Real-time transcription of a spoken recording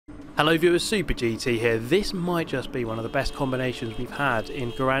Hello viewers, Super GT here. This might just be one of the best combinations we've had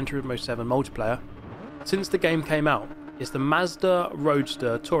in Gran Turismo 7 multiplayer since the game came out. It's the Mazda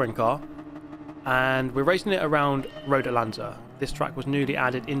Roadster touring car and we're racing it around Road Atlanta. This track was newly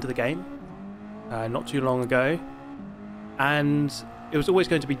added into the game not too long ago, and it was always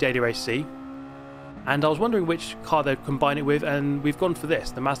going to be Daily Race C, and I was wondering which car they'd combine it with, and we've gone for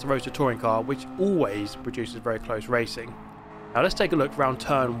this, the Mazda Roadster touring car, which always produces very close racing. Now let's take a look around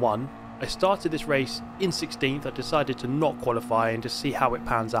turn 1. I started this race in 16th. I decided to not qualify and just see how it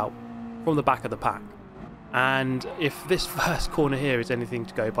pans out from the back of the pack. And if this first corner here is anything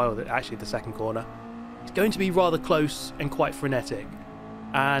to go by, or actually the second corner, it's going to be rather close and quite frenetic.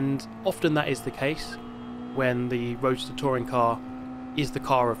 And often that is the case when the Roadster touring car is the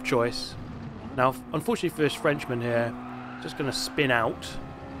car of choice. Now, unfortunately for this Frenchman here, just going to spin out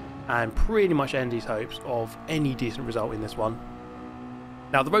and pretty much end his hopes of any decent result in this one.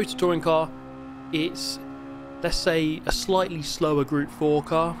 Now, the Roadster touring car, it's, let's say, a slightly slower Group 4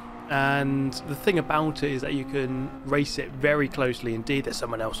 car, and the thing about it is that you can race it very closely indeed. There's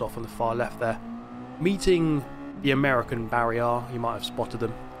someone else off on the far left there, meeting the American barrier. You might have spotted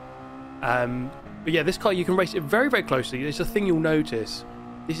them. But yeah, this car, you can race it very, very closely. It's a thing you'll notice.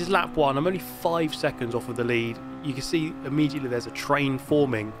 This is lap 1. I'm only 5 seconds off of the lead. You can see immediately there's a train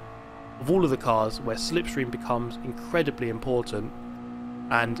forming of all of the cars where slipstream becomes incredibly important,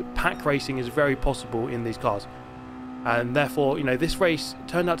 and pack racing is very possible in these cars. And therefore, you know, this race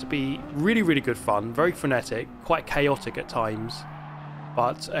turned out to be really, really good fun, very frenetic, quite chaotic at times,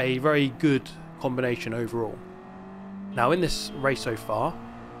 but a very good combination overall. Now, in this race so far,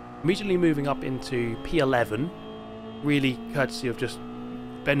 immediately moving up into P11, really courtesy of just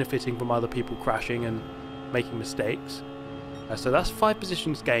benefiting from other people crashing and making mistakes. So that's 5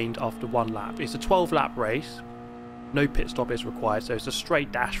 positions gained after 1 lap. It's a 12-lap race. No pit stop is required, so it's a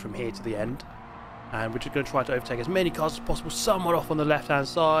straight dash from here to the end. And we're just going to try to overtake as many cars as possible, somewhat off on the left-hand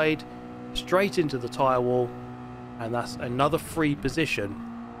side, straight into the tyre wall, and that's another free position.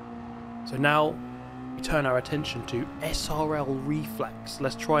 So now we turn our attention to SRL Reflex.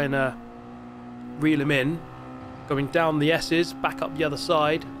 Let's try and reel him in. Going down the S's, back up the other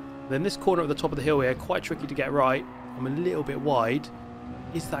side. Then this corner at the top of the hill here, quite tricky to get right. I'm a little bit wide.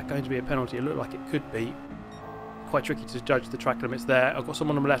 Is that going to be a penalty? It looked like it could be. Quite tricky to judge the track limits there. I've got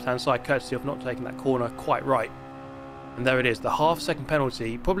someone on the left hand side courtesy of not taking that corner quite right. And there it is, the half-second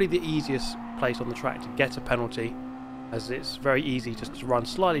penalty. Probably the easiest place on the track to get a penalty, as it's very easy just to run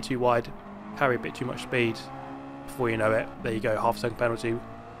slightly too wide, carry a bit too much speed. Before you know it, there you go, half-second penalty.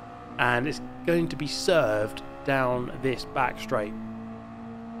 And it's going to be served down this back straight,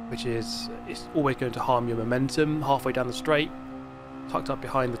 which is, it's always going to harm your momentum halfway down the straight. Tucked up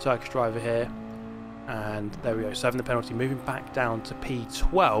behind the Turkish driver here, and there we go, serving the penalty, moving back down to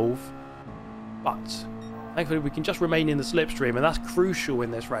P12. But thankfully we can just remain in the slipstream, and that's crucial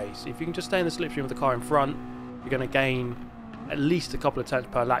in this race. If you can just stay in the slipstream with the car in front, you're going to gain at least a couple of tenths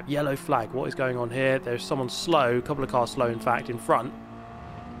per lap. Yellow flag, what is going on here? There's someone slow, a couple of cars slow in fact, in front.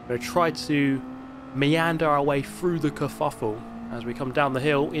 We're going to try to meander our way through the kerfuffle as we come down the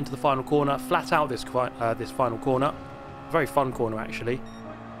hill into the final corner, flat out this final corner. Very fun corner actually.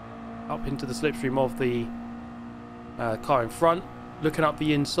 Up into the slipstream of the car in front. Looking up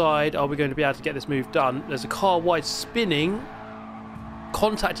the inside, are we going to be able to get this move done? There's a car wide spinning.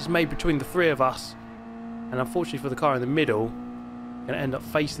 Contact is made between the 3 of us, and unfortunately for the car in the middle, going to end up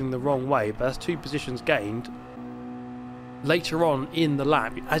facing the wrong way, but that's 2 positions gained. Later on in the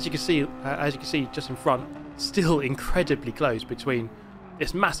lap, as you can see just in front, still incredibly close between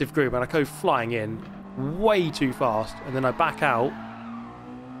this massive group, and I go flying in way too fast, and then I back out,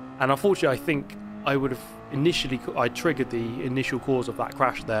 and unfortunately I think I would have I triggered the initial cause of that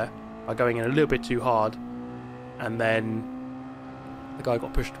crash there by going in a little bit too hard, and then the guy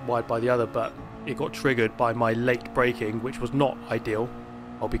got pushed wide by the other, but it got triggered by my late braking, which was not ideal.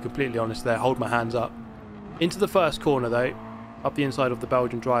 I'll be completely honest there, hold my hands up. Into the first corner though, up the inside of the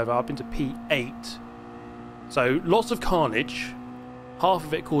Belgian driver, up into P8. So lots of carnage, half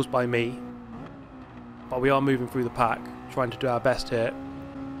of it caused by me, but we are moving through the pack, trying to do our best here.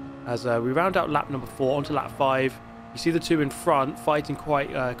 As we round out lap number 4 onto lap 5, you see the 2 in front fighting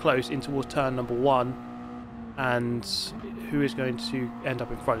quite close in towards turn number 1, and who is going to end up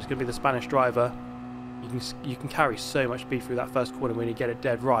in front? It's going to be the Spanish driver. You can carry so much speed through that first corner when you get it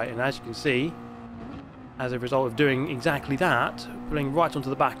dead right, and as you can see, as a result of doing exactly that, pulling right onto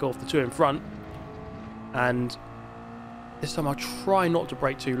the back of the 2 in front, and this time I'll try not to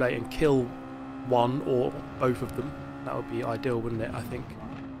brake too late and kill one or both of them. That would be ideal, wouldn't it? I think.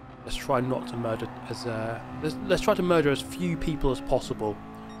 Let's try not to murder as let's try to murder as few people as possible.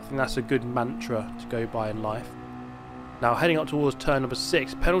 think that's a good mantra to go by in life. Now heading up towards turn number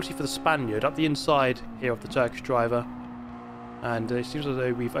 6, penalty for the Spaniard up the inside here of the Turkish driver. And it seems as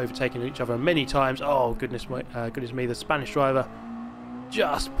though we've overtaken each other many times. Oh goodness me, the Spanish driver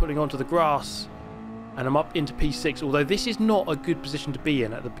just pulling onto the grass. And I'm up into P6, although this is not a good position to be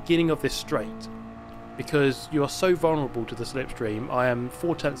in at the beginning of this straight, because you are so vulnerable to the slipstream. I am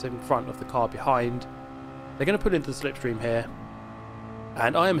 4/10 in front of the car behind. They're going to put into the slipstream here,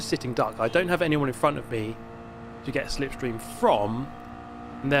 and I am a sitting duck. I don't have anyone in front of me to get a slipstream from,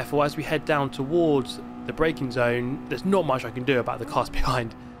 and therefore as we head down towards the braking zone, there's not much I can do about the cars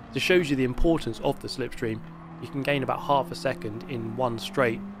behind. This shows you the importance of the slipstream. You can gain about half a second in one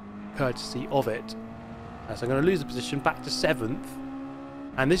straight courtesy of it. So I'm going to lose the position back to 7th,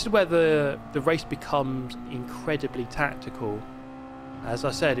 and this is where the race becomes incredibly tactical. As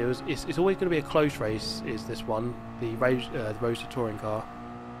I said, it's always going to be a close race, is this one, the Roadster Touring Car,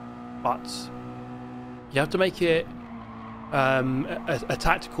 but you have to make it a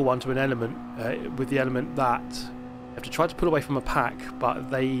tactical one to an element, with the element that you have to try to pull away from a pack, but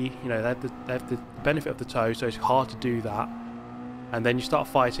they have the benefit of the tow, so it's hard to do that. And then you start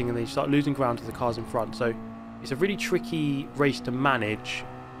fighting, and then you start losing ground to the cars in front. So it's a really tricky race to manage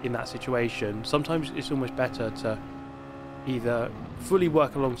in that situation. Sometimes it's almost better to either fully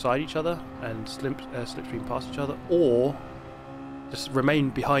work alongside each other and slipstream past each other, or just remain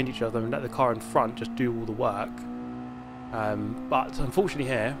behind each other and let the car in front just do all the work. But unfortunately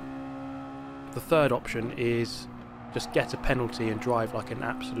here, the third option is just get a penalty and drive like an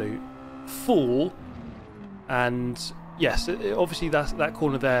absolute fool. And yes, obviously that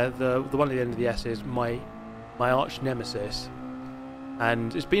corner there, the one at the end of the S, is my arch nemesis,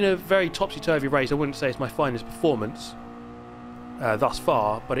 and it's been a very topsy-turvy race. I wouldn't say it's my finest performance thus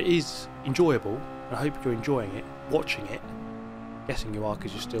far, but it is enjoyable, and I hope you're enjoying it, watching it. I'm guessing you are,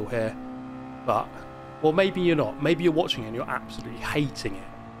 because you're still here. But, well, maybe you're not. Maybe you're watching it and you're absolutely hating it.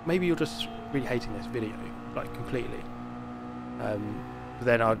 Maybe you're just really hating this video, like completely. But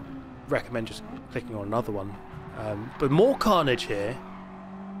then I'd recommend just clicking on another one. But more carnage here,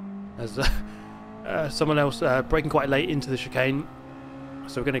 as someone else braking quite late into the chicane,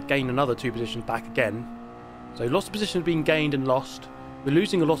 so we're going to gain another 2 positions back again. So lots of positions being gained and lost. We're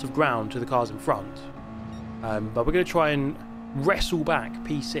losing a lot of ground to the cars in front, but we're going to try and wrestle back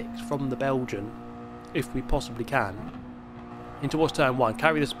P6 from the Belgian if we possibly can. In towards turn 1,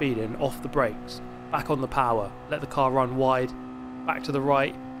 carry the speed in, off the brakes, back on the power, let the car run wide, back to the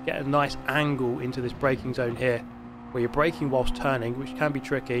right, get a nice angle into this braking zone here, where you're braking whilst turning, which can be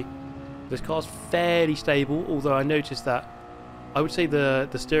tricky. This car's fairly stable, although I noticed that I would say the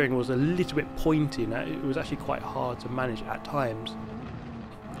steering was a little bit pointy, and it was actually quite hard to manage at times.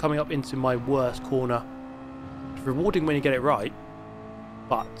 Coming up into my worst corner, it's rewarding when you get it right,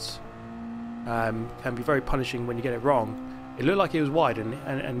 but can be very punishing when you get it wrong. It looked like it was wide,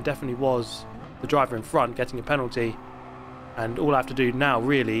 and definitely was the driver in front getting a penalty. And all I have to do now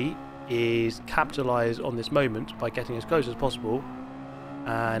really is capitalise on this moment by getting as close as possible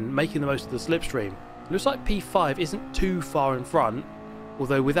and making the most of the slipstream. It looks like P5 isn't too far in front,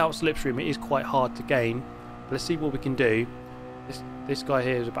 although without slipstream it is quite hard to gain. But let's see what we can do. This guy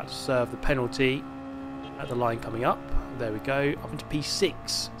here is about to serve the penalty at the line coming up. There we go, up into P6,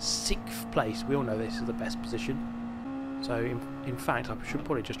 6th place. We all know this is the best position. So in fact I should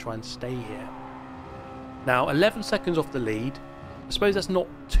probably just try and stay here. Now 11 seconds off the lead. I suppose that's not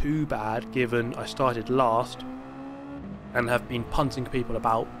too bad given I started last and have been punting people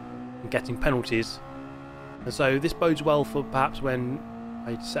about and getting penalties. And so this bodes well for perhaps when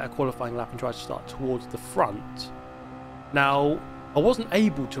I set a qualifying lap and try to start towards the front. Now, I wasn't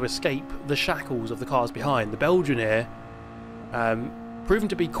able to escape the shackles of the cars behind. The Belgian here, proven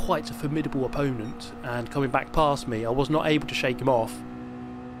to be quite a formidable opponent, and coming back past me, I was not able to shake him off.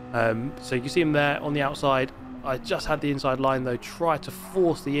 So you can see him there on the outside. I just had the inside line though, tried to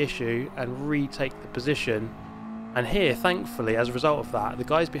force the issue and retake the position. And here, thankfully, as a result of that, the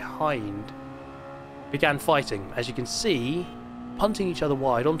guys behind began fighting. As you can see, punting each other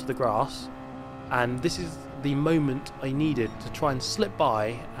wide onto the grass. And this is the moment I needed to try and slip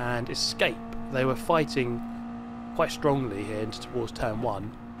by and escape. They were fighting quite strongly here into towards turn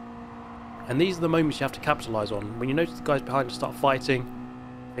 1. And these are the moments you have to capitalise on. When you notice the guys behind start fighting,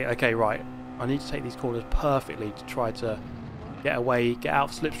 you think, okay, right, I need to take these corners perfectly to try to get away, get out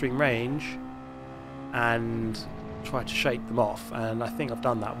of slipstream range, and try to shake them off. And I think I've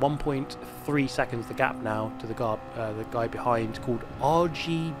done that. 1.3 seconds the gap now to the guy behind, called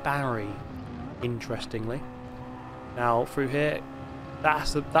RG Barry, interestingly. Now through here,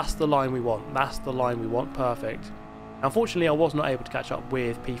 that's the line we want. That's the line we want. Perfect. Unfortunately, I was not able to catch up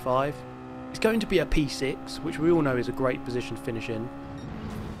with P5. It's going to be a P6, which we all know is a great position to finish in.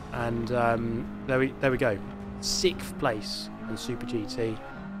 And there we go. 6th place in Super GT.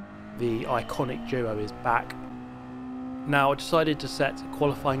 The iconic duo is back. Now I decided to set a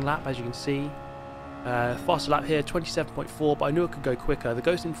qualifying lap, as you can see. Faster lap here, 27.4, but I knew it could go quicker. The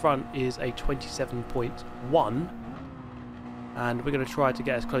Ghost in front is a 27.1, and we're going to try to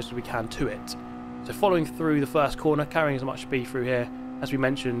get as close as we can to it. So following through the first corner, carrying as much speed through here, as we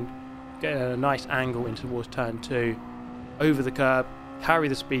mentioned, getting a nice angle into towards turn 2, over the curb, carry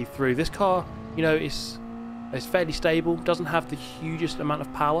the speed through. This car, you know, is fairly stable, doesn't have the hugest amount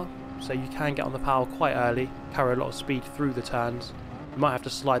of power, so you can get on the power quite early, carry a lot of speed through the turns. You might have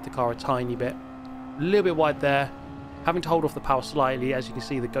to slide the car a tiny bit. A little bit wide there, having to hold off the power slightly. As you can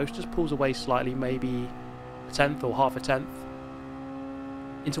see, the Ghost just pulls away slightly, maybe a tenth or half a tenth.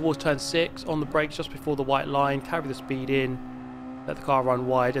 In towards turn 6, on the brakes just before the white line, carry the speed in, let the car run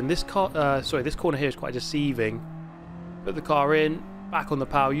wide, and this corner here is quite deceiving. Put the car in, back on the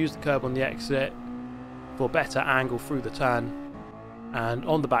power, use the curb on the exit for a better angle through the turn, and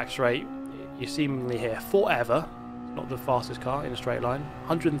on the back straight, you're seemingly here forever. Not the fastest car in a straight line.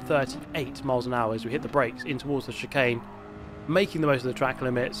 138 miles an hour as we hit the brakes in towards the chicane, making the most of the track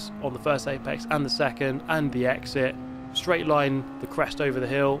limits on the first apex and the second, and the exit. Straight line, the crest over the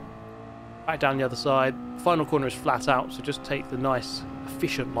hill, back down the other side. Final corner is flat out, so just take the nice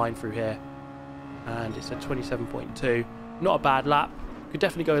efficient line through here, and it's at 27.2. Not a bad lap. Could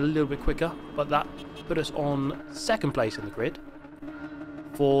definitely go a little bit quicker, but that put us on 2nd place in the grid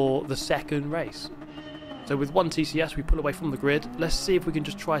for the 2nd race. So with 1 TCS, we pull away from the grid. Let's see if we can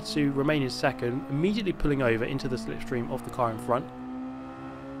just try to remain in 2nd, immediately pulling over into the slipstream of the car in front.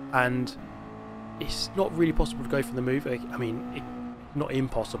 And it's not really possible to go for the move. I mean, not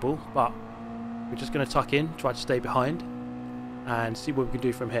impossible, but we're just going to tuck in, try to stay behind, and see what we can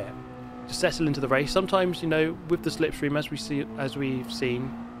do from here. To settle into the race. Sometimes, you know, with the slipstream, as we've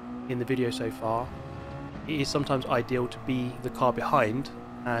seen in the video so far, it is sometimes ideal to be the car behind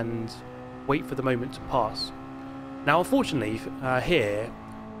and wait for the moment to pass. Now, unfortunately, here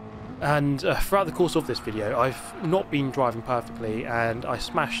and throughout the course of this video, I've not been driving perfectly, and I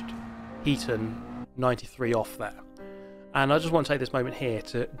smashed Heaton 93 off there. And I just want to take this moment here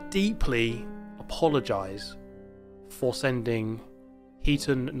to deeply apologise for sending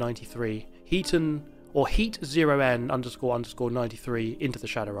Heaton 93, Heaton or Heat0n__93 into the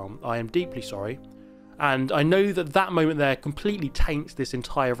Shadow Realm. I am deeply sorry, and I know that that moment there completely taints this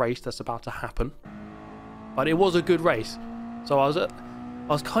entire race that's about to happen. But it was a good race, so I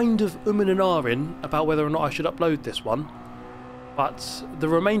was kind of umming and ahhing about whether or not I should upload this one. But the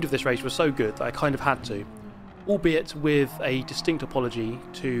remainder of this race was so good that I kind of had to, albeit with a distinct apology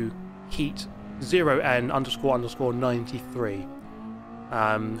to Heat0n__93,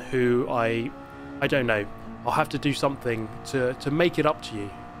 who I don't know. I'll have to do something to make it up to you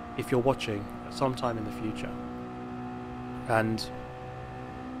if you're watching sometime in the future. And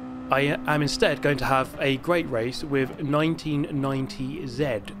I am instead going to have a great race with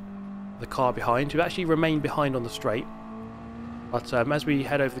 1990Z, the car behind, who actually remained behind on the straight. But as we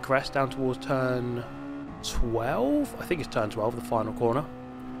head over the crest down towards turn 12, I think it's turn 12, the final corner.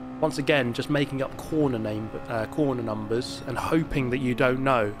 Once again, just making up corner numbers and hoping that you don't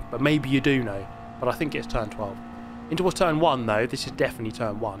know, but maybe you do know. But I think it's turn 12. In towards turn 1, though, this is definitely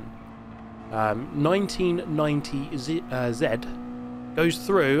turn 1. 1990Z goes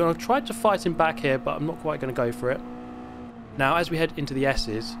through, and I've tried to fight him back here, but I'm not quite going to go for it. Now, as we head into the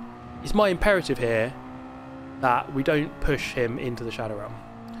S's, it's my imperative here that we don't push him into the Shadow Realm,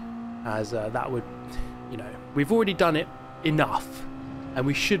 as that would, you know, we've already done it enough, and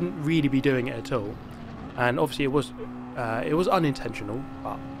we shouldn't really be doing it at all. And obviously it was unintentional,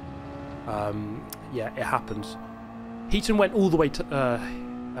 but yeah, it happens. Heaton went all the way to the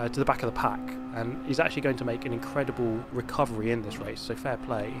back of the pack, and he's actually going to make an incredible recovery in this race, so fair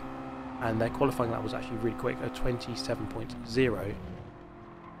play. And their qualifying lap was actually really quick at 27.0,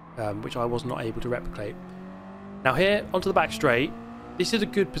 which I was not able to replicate. Now here, onto the back straight, this is a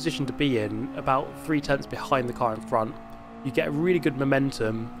good position to be in, about 3/10 behind the car in front. You get really good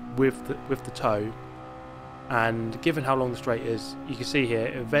momentum with the toe, and given how long the straight is, you can see here,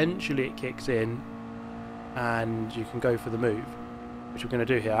 eventually it kicks in, and you can go for the move, which we're going to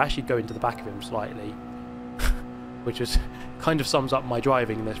do here. I actually go into the back of him slightly, which is kind of sums up my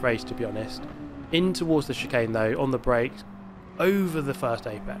driving in this race, to be honest. In towards the chicane though, on the brakes, over the first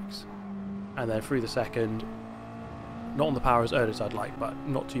apex, and then through the second. Not on the power as early as I'd like, but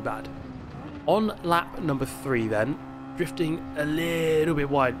not too bad. On lap number 3 then, drifting a little bit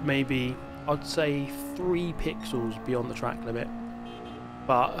wide, maybe I'd say 3 pixels beyond the track limit.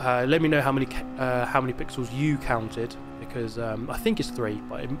 But let me know how many pixels you counted, because I think it's 3,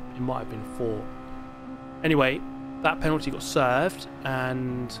 but it might have been 4. Anyway, that penalty got served,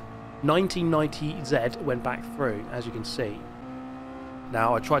 and 1990Z went back through, as you can see.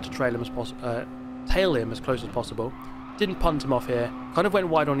 Now I tried to tail him as close as possible. Didn't punt him off here. Kind of went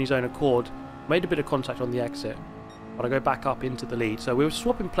wide on his own accord. Made a bit of contact on the exit, but I go back up into the lead. So we were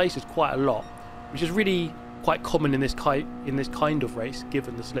swapping places quite a lot, which is really quite common in this kind of race,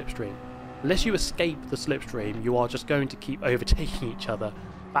 given the slipstream. Unless you escape the slipstream, you are just going to keep overtaking each other,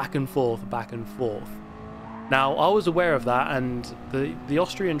 back and forth, back and forth. Now, I was aware of that, and the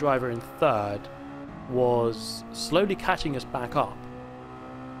Austrian driver in third was slowly catching us back up.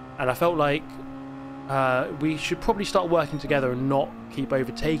 And I felt like we should probably start working together and not keep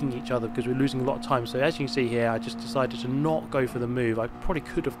overtaking each other, because we're losing a lot of time. So as you can see here, I just decided to not go for the move. I probably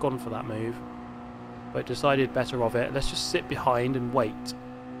could have gone for that move, but decided better of it. Let's just sit behind and wait.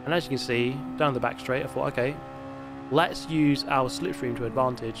 And as you can see, down the back straight, I thought, okay, let's use our slipstream to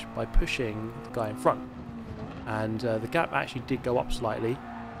advantage by pushing the guy in front. And the gap actually did go up slightly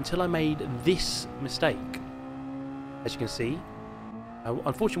until I made this mistake. As you can see,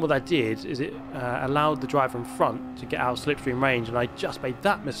 unfortunately what that did is it allowed the driver in front to get out of slipstream range, and I just made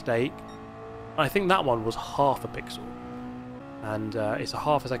that mistake. I think that one was half a pixel, and it's a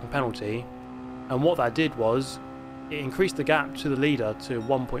half a second penalty. And what that did was it increased the gap to the leader to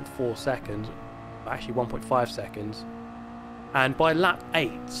 1.4 seconds, actually 1.5 seconds, and by lap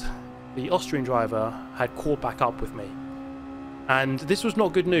 8 the Austrian driver had caught back up with me. And this was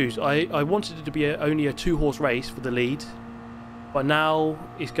not good news. I wanted it to be only a 2-horse race for the lead, but now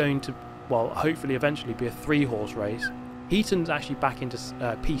it's going to, well, hopefully eventually be a 3-horse race. Heaton's actually back into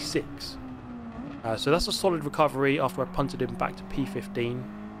P6, so that's a solid recovery after I punted him back to P15.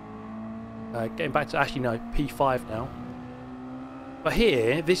 Getting back to, actually no, P5 now. But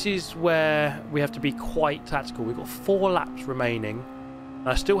here, this is where we have to be quite tactical. We've got 4 laps remaining, and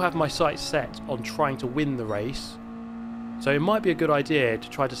I still have my sights set on trying to win the race. So it might be a good idea to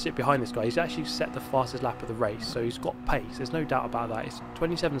try to sit behind this guy. He's actually set the fastest lap of the race, so he's got pace. There's no doubt about that. It's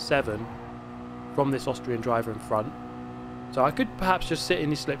 27.7 from this Austrian driver in front. So I could perhaps just sit in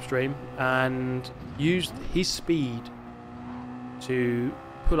his slipstream and use his speed to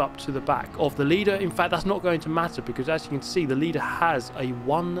pull up to the back of the leader. In fact, that's not going to matter, because as you can see, the leader has a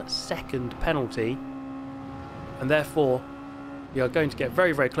 1-second penalty, and therefore we are going to get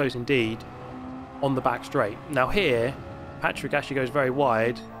very, very close indeed on the back straight. Now here, Patrick actually goes very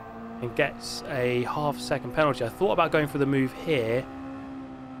wide and gets a half-second penalty. I thought about going for the move here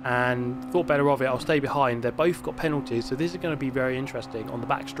and thought better of it. I'll stay behind. They've both got penalties, so this is going to be very interesting on the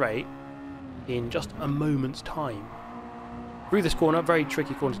back straight in just a moment's time. Through this corner, very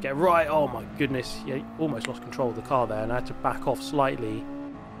tricky corner to get right. Oh my goodness, yeah, almost lost control of the car there, and I had to back off slightly,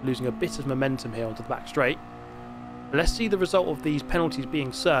 losing a bit of momentum here onto the back straight. Let's see the result of these penalties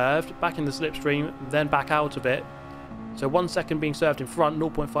being served. Back in the slipstream, then back out of it. So 1 second being served in front,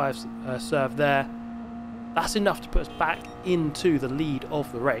 0.5 served there. That's enough to put us back into the lead of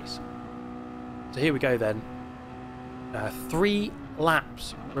the race. So here we go then. 3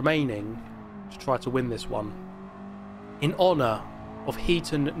 laps remaining to try to win this one. In honour of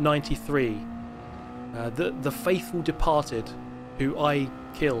Heaton 93, the faithful departed who I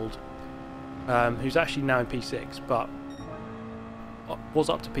killed, who's actually now in P6, but was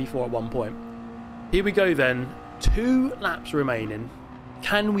up to P4 at one point. Here we go then. 2 laps remaining.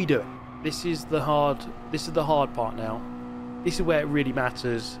 Can we do it? This is the hard part now. This is where it really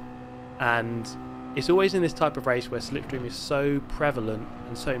matters, and it's always in this type of race where slipstream is so prevalent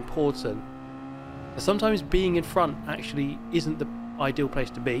and so important. Sometimes being in front actually isn't the ideal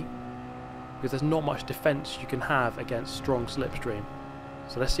place to be, because there's not much defence you can have against strong slipstream.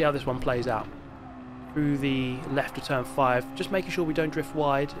 So let's see how this one plays out. Through the left of turn 5, just making sure we don't drift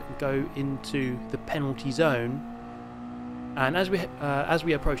wide and go into the penalty zone. And as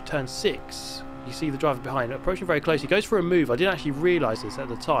we approach turn 6, you see the driver behind approaching very close. He goes for a move. I didn't actually realise this at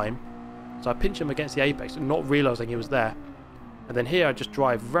the time, so I pinch him against the apex, not realising he was there. And then here I just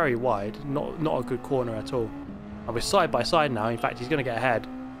drive very wide, not a good corner at all. And we're side by side now. In fact, he's going to get ahead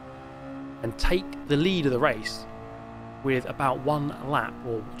and take the lead of the race with about 1 lap,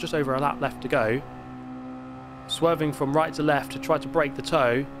 or just over a lap left to go. Swerving from right to left to try to break the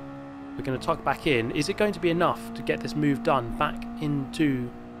toe. We're going to tuck back in. Is it going to be enough to get this move done back into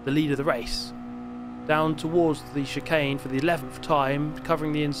the lead of the race? Down towards the chicane for the 11th time,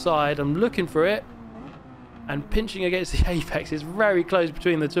 covering the inside. I'm looking for it, and pinching against the apex is very close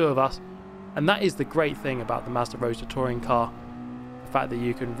between the two of us. And that is the great thing about the Mazda Roadster touring car, the fact that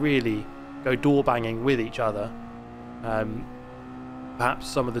you can really go door banging with each other. Perhaps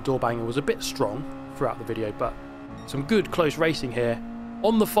some of the door banging was a bit strong throughout the video, but some good close racing here.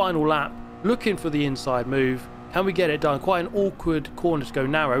 On the final lap, looking for the inside move. Can we get it done? Quite an awkward corner to go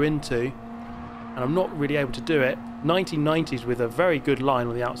narrow into, and I'm not really able to do it. 1990s with a very good line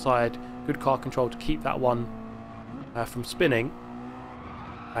on the outside, good car control to keep that one from spinning,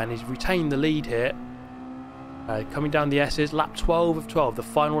 and he's retained the lead here. Coming down the S's, lap 12 of 12, the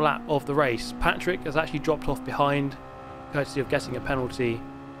final lap of the race. Patrick has actually dropped off behind, courtesy of getting a penalty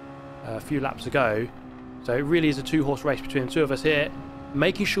a few laps ago. So it really is a two-horse race between the two of us here,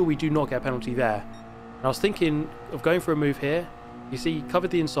 making sure we do not get a penalty there. And I was thinking of going for a move here. You see, he covered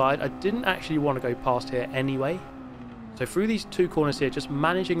the inside. I didn't actually want to go past here anyway. So through these two corners here, just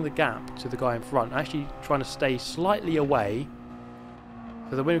managing the gap to the guy in front, actually trying to stay slightly away,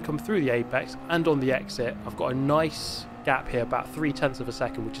 so that when we come through the apex and on the exit, I've got a nice gap here, about 0.3 of a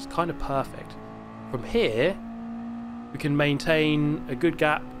second, which is kind of perfect. From here, we can maintain a good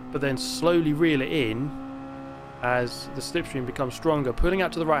gap, but then slowly reel it in as the slipstream becomes stronger, pulling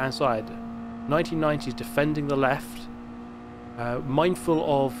out to the right-hand side. 1990s defending the left,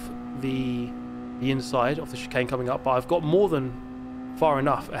 mindful of the inside of the chicane coming up, but I've got more than far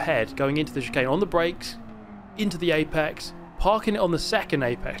enough ahead going into the chicane on the brakes, into the apex, parking it on the second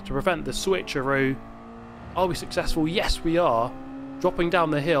apex to prevent the switcheroo. Are we successful? Yes, we are. Dropping down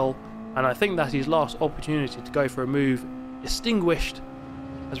the hill, and I think that's his last opportunity to go for a move. Extinguished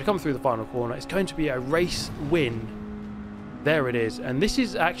as we come through the final corner. It's going to be a race win. There it is, and this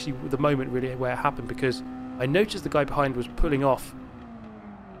is actually the moment really where it happened, because I noticed the guy behind was pulling off,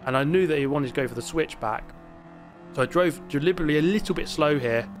 and I knew that he wanted to go for the switchback. So I drove deliberately a little bit slow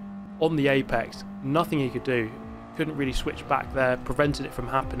here on the apex. Nothing he could do. Couldn't really switch back there, prevented it from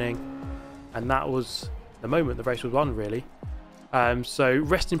happening, and that was the moment the race was won, really. So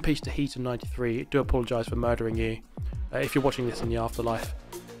rest in peace to Heaton93. Do apologise for murdering you if you're watching this in the afterlife.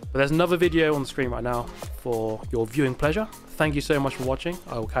 But there's another video on the screen right now for your viewing pleasure. Thank you so much for watching.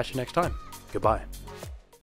 I will catch you next time. Goodbye.